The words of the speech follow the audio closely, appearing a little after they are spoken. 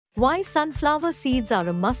Why sunflower seeds are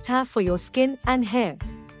a must-have for your skin and hair.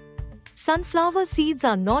 Sunflower seeds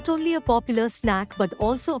are not only a popular snack but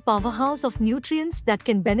also a powerhouse of nutrients that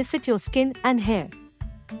can benefit your skin and hair.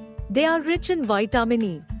 They are rich in vitamin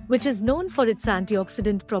E, which is known for its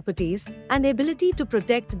antioxidant properties and ability to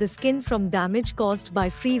protect the skin from damage caused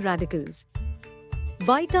by free radicals.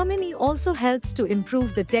 Vitamin E also helps to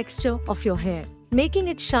improve the texture of your hair, making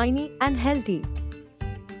it shiny and healthy.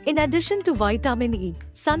 In addition to vitamin E,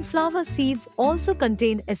 sunflower seeds also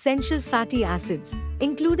contain essential fatty acids,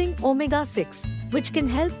 including omega-6, which can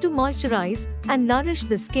help to moisturize and nourish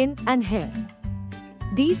the skin and hair.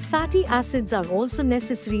 These fatty acids are also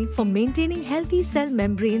necessary for maintaining healthy cell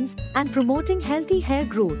membranes and promoting healthy hair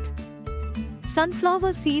growth.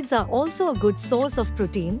 Sunflower seeds are also a good source of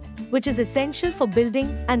protein, which is essential for building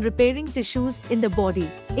and repairing tissues in the body,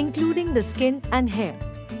 including the skin and hair.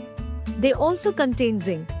 They also contain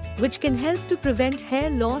zinc, which can help to prevent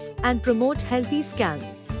hair loss and promote healthy scalp.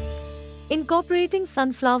 Incorporating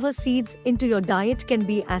sunflower seeds into your diet can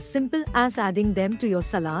be as simple as adding them to your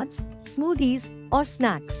salads, smoothies, or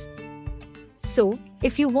snacks. So,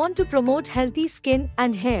 if you want to promote healthy skin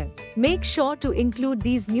and hair, make sure to include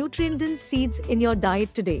these nutrient-dense seeds in your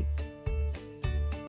diet today.